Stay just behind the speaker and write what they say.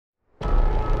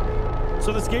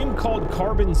So this game called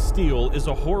Carbon Steel is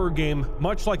a horror game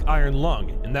much like Iron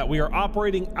Lung, in that we are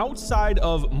operating outside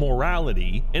of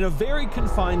morality in a very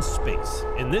confined space.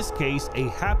 In this case, a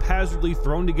haphazardly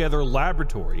thrown together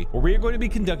laboratory where we are going to be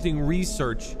conducting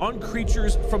research on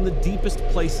creatures from the deepest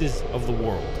places of the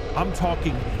world. I'm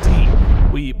talking deep.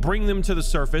 We bring them to the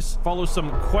surface, follow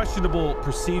some questionable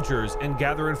procedures, and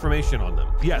gather information on them.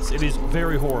 Yes, it is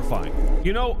very horrifying.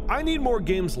 You know, I need more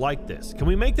games like this. Can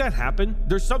we make that happen?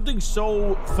 There's something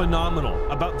so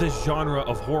phenomenal about this genre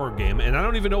of horror game, and I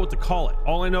don't even know what to call it.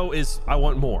 All I know is I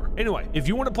want more. Anyway, if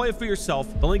you want to play it for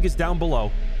yourself, the link is down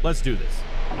below. Let's do this.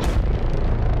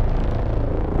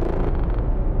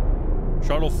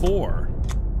 Shuttle 4.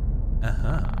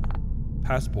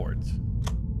 Passports.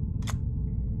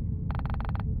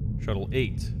 Shuttle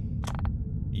 8.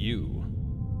 You.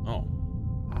 Oh.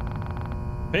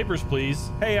 Papers,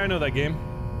 please. Hey, I know that game.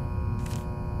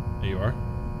 There you are.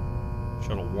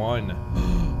 Shuttle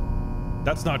 1.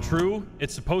 That's not true.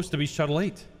 It's supposed to be Shuttle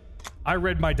 8. I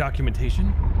read my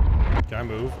documentation. Can I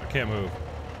move? I can't move.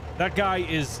 That guy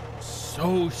is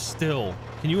so still.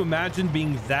 Can you imagine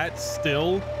being that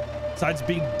still? Besides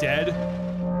being dead?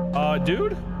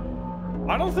 Dude?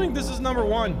 I don't think this is number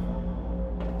 1.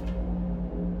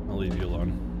 I'll leave you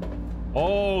alone.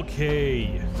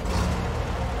 Okay.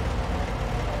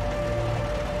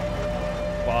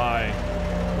 Bye.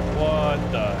 What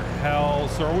the hell?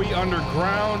 So are we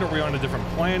underground? Are we on a different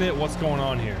planet? What's going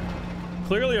on here?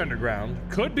 Clearly underground.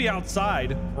 Could be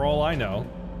outside, for all I know.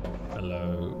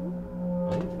 Hello.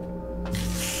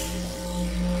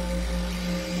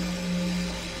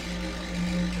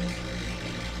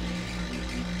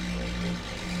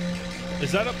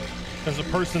 Is that a... There's a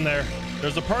person there.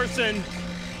 There's a person.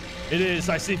 It is.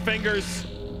 I see fingers.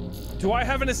 Do I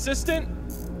have an assistant?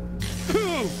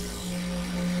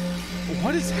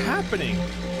 What is happening?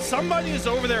 Somebody is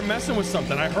over there messing with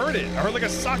something. I heard it. I heard like a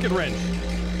socket wrench.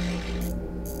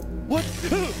 What?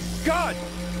 God.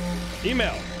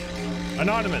 Email.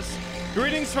 Anonymous.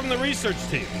 Greetings from the research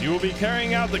team. You will be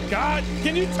carrying out the... God,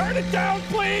 can you turn it down,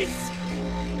 please?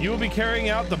 You will be carrying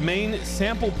out the main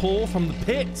sample pull from the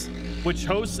pit, which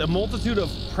hosts a multitude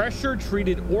of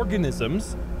pressure-treated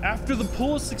organisms. After the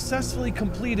pull is successfully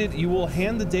completed, you will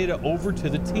hand the data over to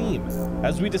the team.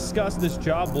 As we discussed, this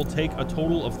job will take a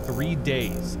total of 3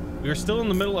 days. We are still in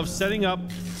the middle of setting up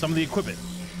some of the equipment.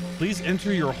 Please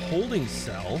enter your holding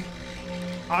cell.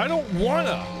 I don't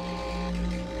wanna.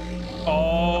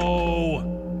 Oh,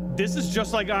 this is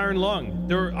just like Iron Lung.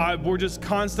 We're just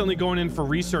constantly going in for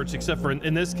research, except for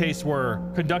in this case, we're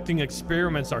conducting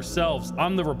experiments ourselves.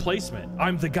 I'm the replacement.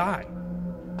 I'm the guy.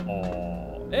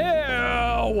 Oh,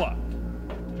 ew. I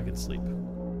can sleep.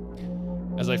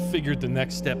 As I figured the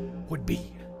next step would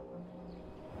be.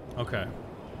 Okay.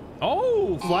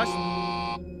 Oh, flash.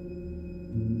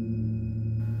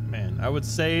 Man, I would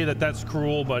say that that's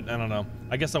cruel, but I don't know.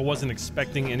 I guess I wasn't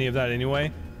expecting any of that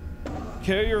anyway.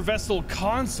 Carrier vessel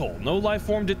console. No life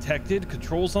form detected.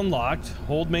 Controls unlocked.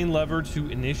 Hold main lever to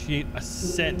initiate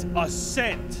ascent.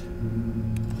 Ascent.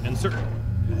 Insert.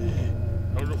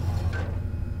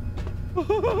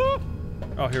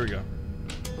 Oh, here we go.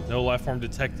 No life form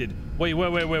detected. Wait.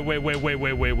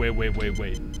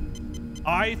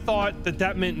 I thought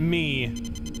that meant me,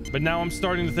 but now I'm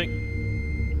starting to think.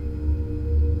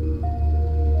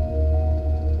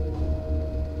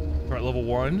 All right, level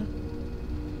 1.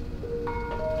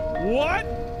 What?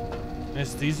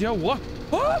 Anesthesia? What?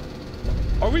 Huh?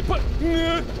 Are we put?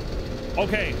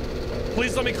 Okay.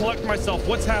 Please let me collect myself.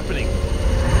 What's happening?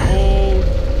 Oh.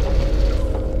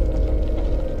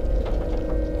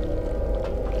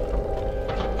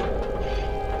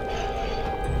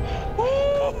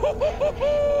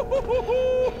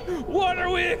 What are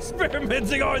we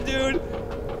experimenting on, dude?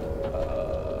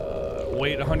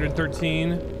 Wait,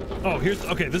 113. Oh, here's,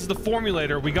 okay, this is the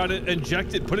formulator. We got to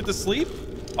inject it, put it to sleep.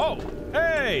 Oh,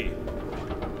 hey.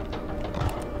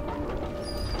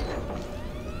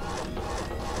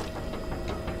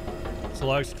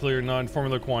 Select clear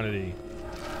non-formula quantity.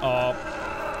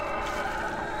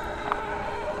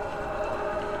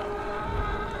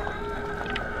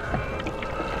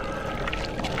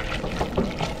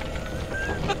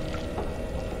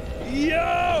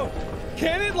 Yo!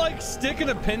 Can it like stick an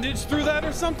appendage through that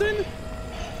or something?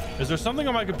 Is there something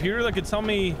on my computer that could tell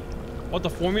me what the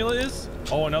formula is?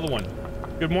 Oh, another one.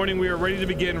 Good morning. We are ready to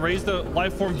begin. Raise the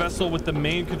life form vessel with the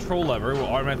main control lever. It will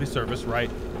automatically surface,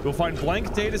 right? You'll find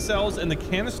blank data cells in the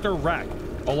canister rack,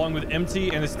 along with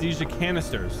empty anesthesia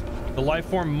canisters. The life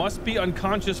form must be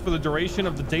unconscious for the duration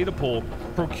of the data pull.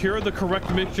 Procure the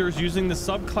correct mixtures using the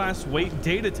subclass weight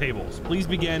data tables. Please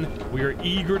begin. We are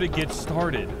eager to get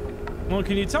started. Well,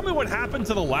 can you tell me what happened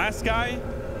to the last guy?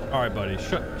 All right, buddy.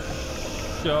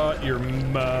 Shut your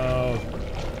mouth.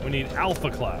 We need alpha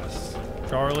class.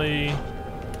 Charlie,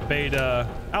 beta,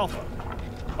 alpha.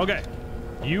 Okay.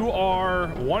 You are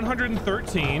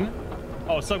 113.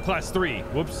 Oh, subclass 3.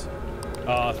 Whoops.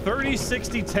 30,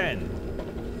 60, 10.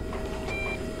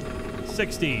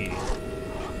 60.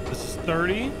 This is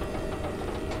 30.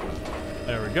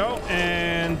 There we go.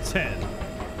 And 10.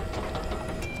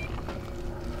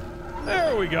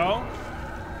 There we go.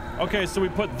 Okay, so we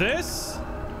put this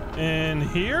in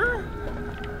here.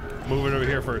 Move it over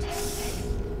here first.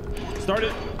 Start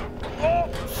it. Oh!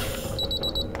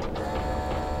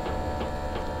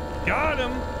 Got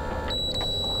him.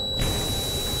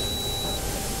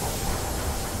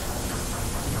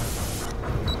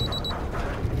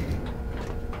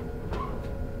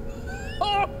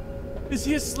 Oh! Is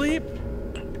he asleep?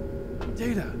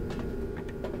 Data.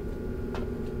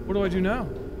 What do I do now?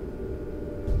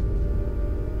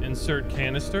 Insert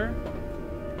canister.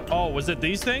 Oh, was it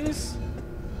these things?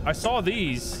 I saw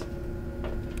these.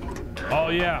 Oh,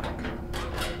 yeah.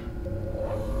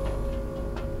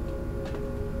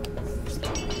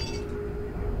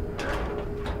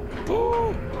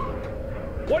 Ooh.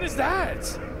 What is that?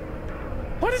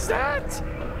 What is that?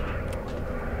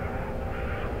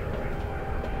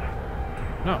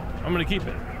 No, I'm gonna keep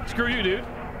it. Screw you, dude.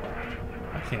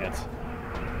 I can't.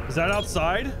 Is that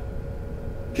outside?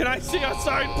 Can I see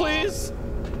outside, please?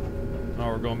 Oh,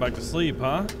 we're going back to sleep,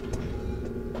 huh?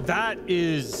 That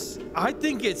is... I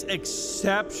think it's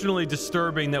exceptionally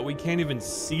disturbing that we can't even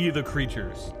see the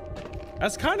creatures.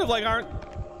 That's kind of like our...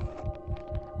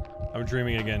 I'm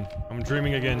dreaming again. I'm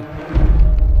dreaming again.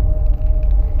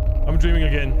 I'm dreaming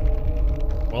again.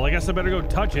 Well, I guess I better go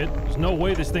touch it. There's no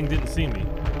way this thing didn't see me.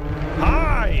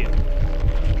 Hi!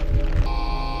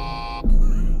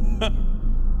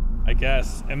 I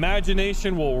guess.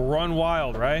 Imagination will run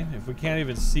wild, right? If we can't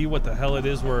even see what the hell it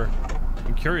is,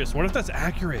 I'm curious. What if that's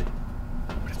accurate?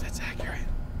 What if that's accurate?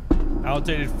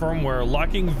 Outdated firmware.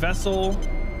 Locking vessel.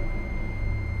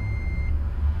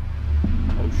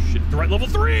 Oh, shit. Threat level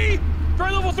 3!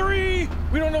 Threat level 3!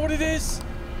 We don't know what it is.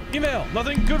 Email.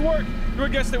 Nothing. Good work. Your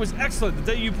guess that was excellent. The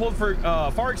data you pulled for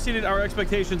far exceeded our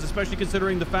expectations, especially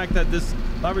considering the fact that this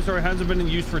laboratory hasn't been in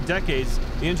use for decades.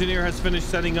 The engineer has finished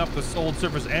setting up the old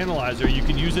surface analyzer. You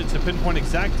can use it to pinpoint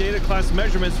exact data class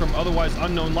measurements from otherwise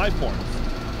unknown life forms.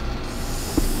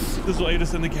 This will aid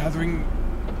us in the gathering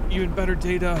even better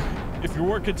data. If your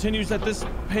work continues at this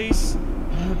pace,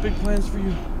 I have big plans for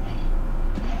you.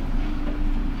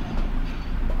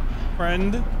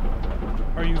 Friend?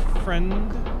 Are you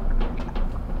friend?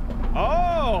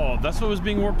 Oh, that's what was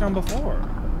being worked on before.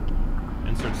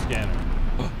 Insert scanner.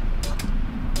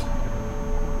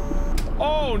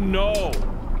 Oh no!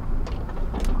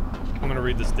 I'm gonna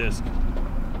read this disc.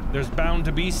 There's bound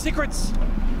to be secrets.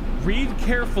 Read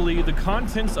carefully. The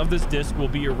contents of this disc will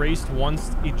be erased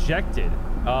once ejected.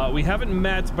 We haven't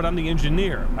met, but I'm the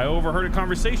engineer. I overheard a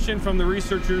conversation from the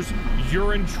researchers.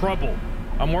 You're in trouble.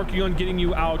 I'm working on getting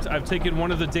you out. I've taken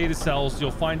one of the data cells. You'll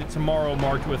find it tomorrow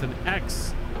marked with an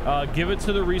X. Give it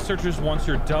to the researchers once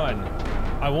you're done.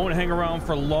 I won't hang around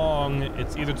for long.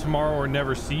 It's either tomorrow or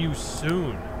never. See you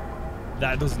soon.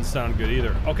 That doesn't sound good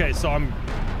either. Okay, so I'm...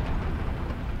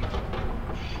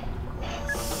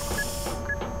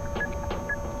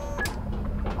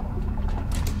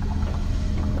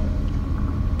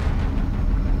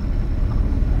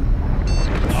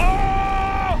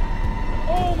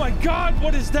 Oh my God,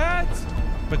 what is that?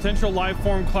 Potential life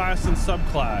form class and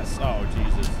subclass. Oh,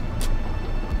 Jesus.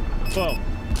 Boom.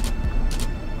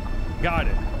 Got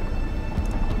it.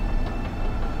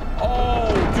 Oh,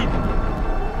 dude.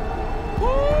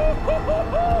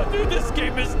 Dude, this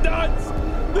game is nuts.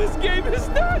 This game is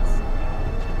nuts.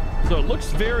 So it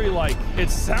looks very like, it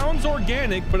sounds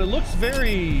organic, but it looks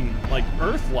very like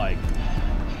Earth-like.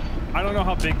 I don't know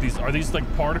how big these are. These like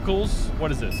particles?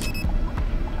 What is this?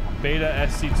 Beta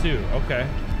SC2. Okay.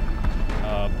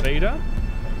 Beta.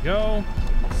 There we go.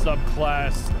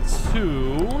 Subclass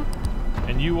 2.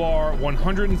 And you are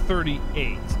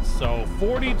 138. So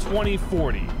 40, 20,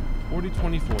 40. 40,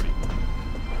 20, 40.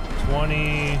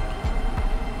 20,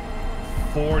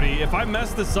 40. If I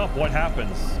mess this up, what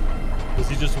happens? Does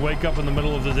he just wake up in the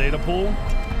middle of the data pool?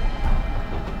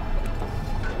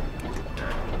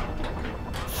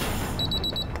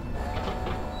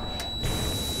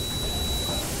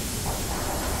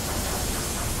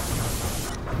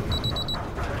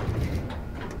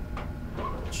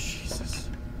 Jesus.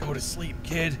 Go to sleep,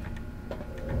 kid.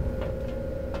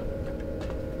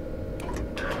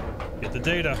 Get the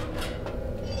data.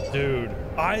 Dude,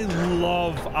 I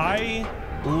love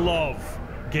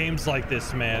games like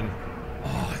this, man.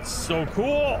 Oh, it's so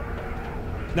cool.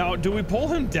 Now, do we pull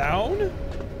him down?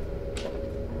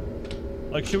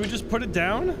 Like, should we just put it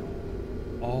down?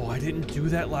 Oh, I didn't do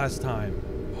that last time.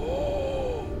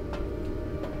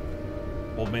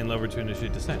 Hold main lever to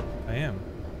initiate descent. I am.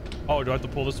 Oh, do I have to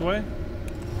pull this away?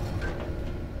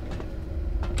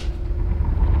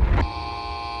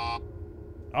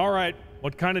 All right.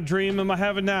 What kind of dream am I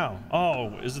having now?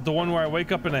 Oh, is it the one where I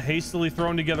wake up in a hastily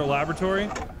thrown together laboratory?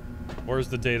 Or is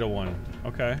the data one?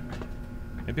 Okay.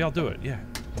 Maybe I'll do it. Yeah.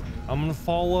 I'm gonna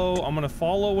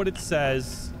follow what it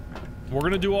says. We're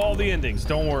gonna do all the endings.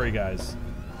 Don't worry, guys.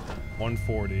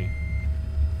 140.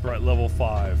 Threat level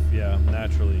 5. Yeah,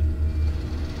 naturally.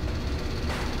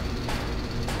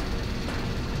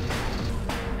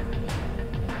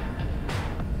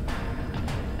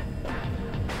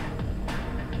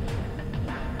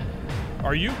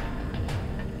 Are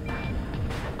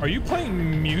you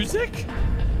playing music?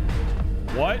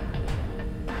 What?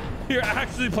 You're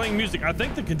actually playing music. I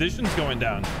think the condition's going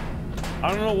down. I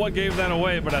don't know what gave that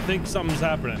away, but I think something's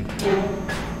happening.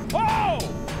 Oh!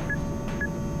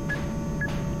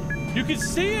 You can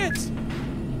see it!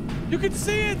 You can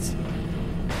see it!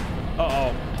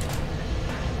 Uh-oh.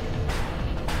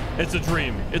 It's a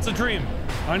dream. It's a dream.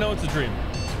 I know it's a dream.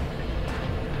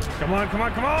 Come on, come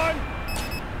on, come on!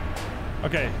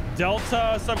 Okay,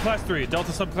 Delta subclass 3.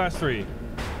 Delta subclass 3.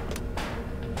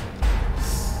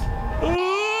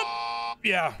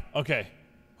 Yeah, okay.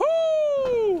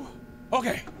 Woo!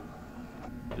 Okay.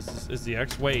 This is the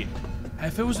X. Wait.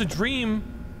 If it was a dream...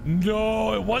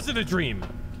 No, it wasn't a dream.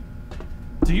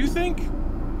 Do you think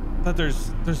that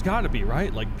there's got to be,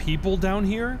 right? Like people down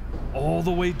here all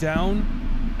the way down,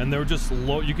 and they're just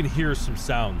you can hear some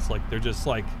sounds, like they're just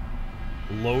like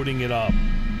loading it up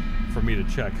for me to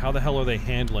check. How the hell are they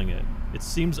handling it? It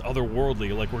seems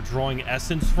otherworldly, like we're drawing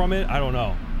essence from it. I don't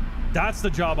know. That's the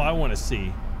job I want to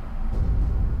see.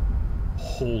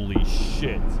 Holy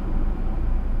shit.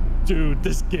 Dude,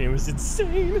 this game is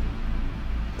insane.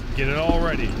 Get it all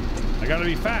ready. I gotta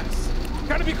be fast.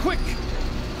 Gotta be quick.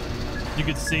 You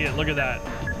can see it. Look at that.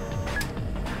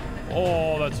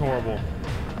 Oh, that's horrible.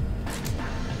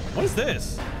 What is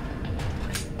this?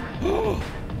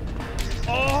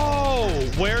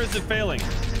 Oh, where is it failing?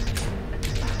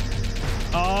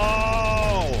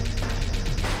 Oh.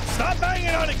 Stop banging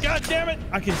on it, God damn it!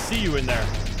 I can see you in there.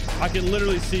 I can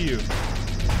literally see you.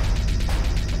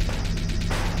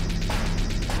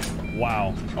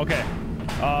 Wow. Okay.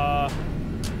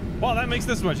 Well, that makes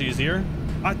this much easier.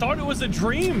 I thought it was a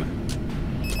dream.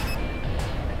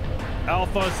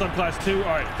 Alpha subclass 2. All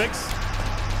right, fix.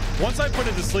 Once I put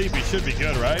it to sleep, he should be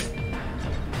good, right?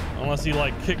 Unless he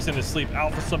like kicks in his sleep.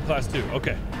 Alpha subclass 2.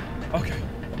 Okay. Okay.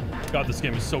 God, this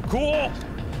game is so cool.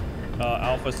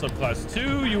 Alpha subclass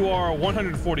 2. You are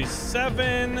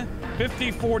 147.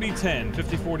 50, 40, 10.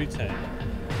 50, 40, 10.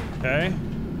 Okay.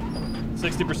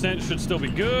 60% should still be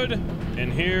good.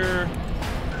 In here.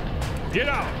 Get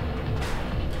out.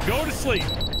 Go to sleep.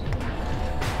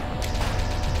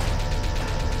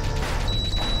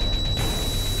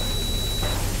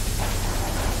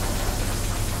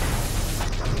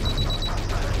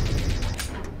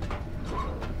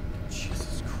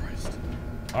 Jesus Christ.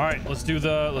 All right, let's do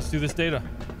this data.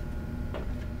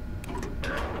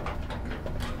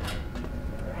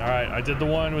 All right, I did the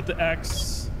one with the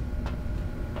X.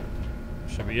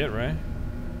 Should be it, right?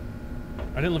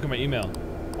 I didn't look at my email.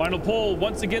 Final poll.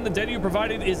 Once again, the data you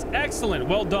provided is excellent.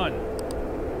 Well done.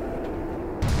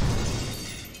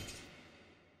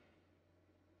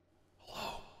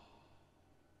 Hello?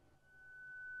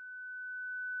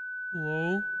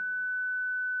 Hello?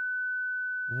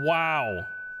 Wow.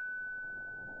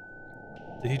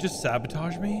 Did he just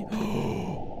sabotage me?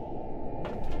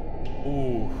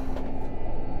 Ooh.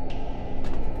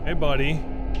 Hey, buddy.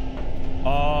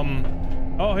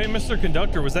 Oh, hey, Mr.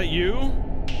 Conductor, was that you?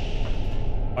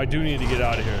 I do need to get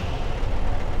out of here.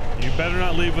 You better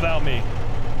not leave without me.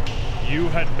 You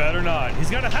had better not. He's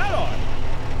got a hat on.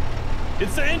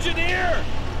 It's the engineer.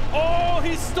 Oh,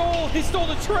 he stole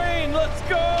the train. Let's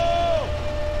go.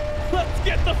 Let's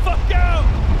get the fuck out.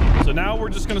 So now we're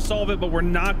just gonna solve it, but we're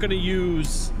not gonna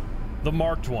use the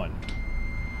marked one.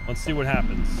 Let's see what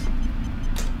happens.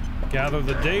 Gather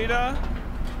the data.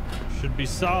 Should be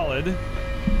solid.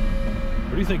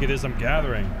 What do you think it is I'm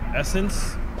gathering?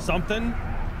 Essence? Something?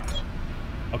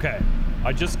 Okay.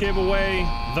 I just gave away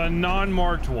the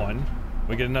non-marked one.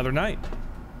 We get another night.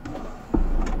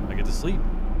 I get to sleep.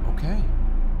 Okay.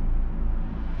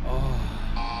 Oh.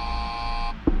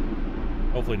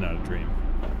 Hopefully not a dream.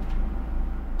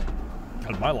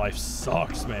 God, my life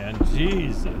sucks, man.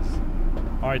 Jesus.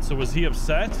 All right, so was he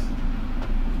upset?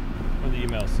 of the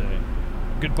email say?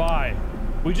 Goodbye.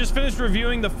 We just finished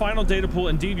reviewing the final data pool.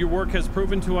 Indeed, your work has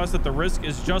proven to us that the risk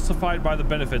is justified by the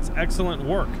benefits. Excellent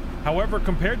work. However,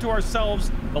 compared to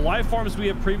ourselves, the life forms we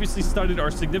have previously studied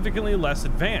are significantly less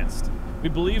advanced. We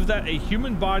believe that a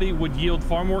human body would yield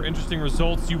far more interesting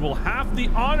results. You will have the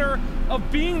honor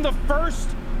of being the first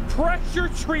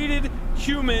pressure-treated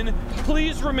human.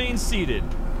 Please remain seated.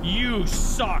 You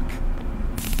suck.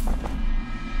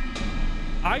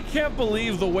 I can't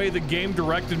believe the way the game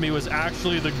directed me was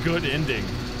actually the good ending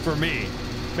for me.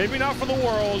 Maybe not for the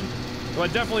world,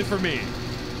 but definitely for me.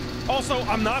 Also,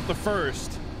 I'm not the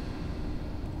first.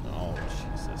 Oh,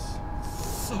 Jesus.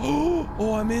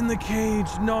 Oh, I'm in the cage.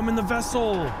 No, I'm in the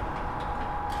vessel.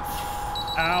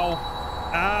 Ow.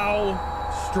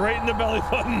 Ow. Straight in the belly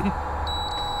button.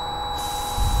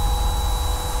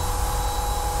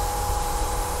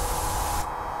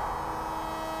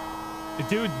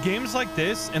 Dude, games like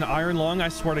this and Iron Lung, I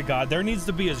swear to God, there needs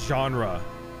to be a genre,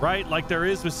 right? Like there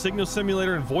is with Signal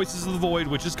Simulator and Voices of the Void,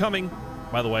 which is coming,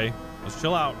 by the way. Let's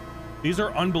chill out. These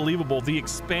are unbelievable. The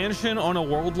expansion on a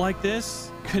world like this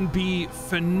can be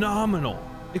phenomenal.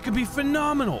 It could be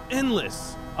phenomenal,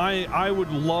 endless. I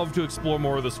would love to explore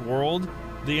more of this world.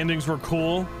 The endings were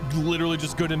cool, literally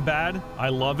just good and bad. I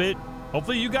love it.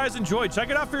 Hopefully you guys enjoyed. Check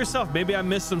it out for yourself. Maybe I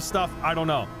missed some stuff. I don't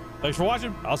know. Thanks for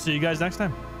watching. I'll see you guys next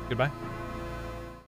time. Goodbye.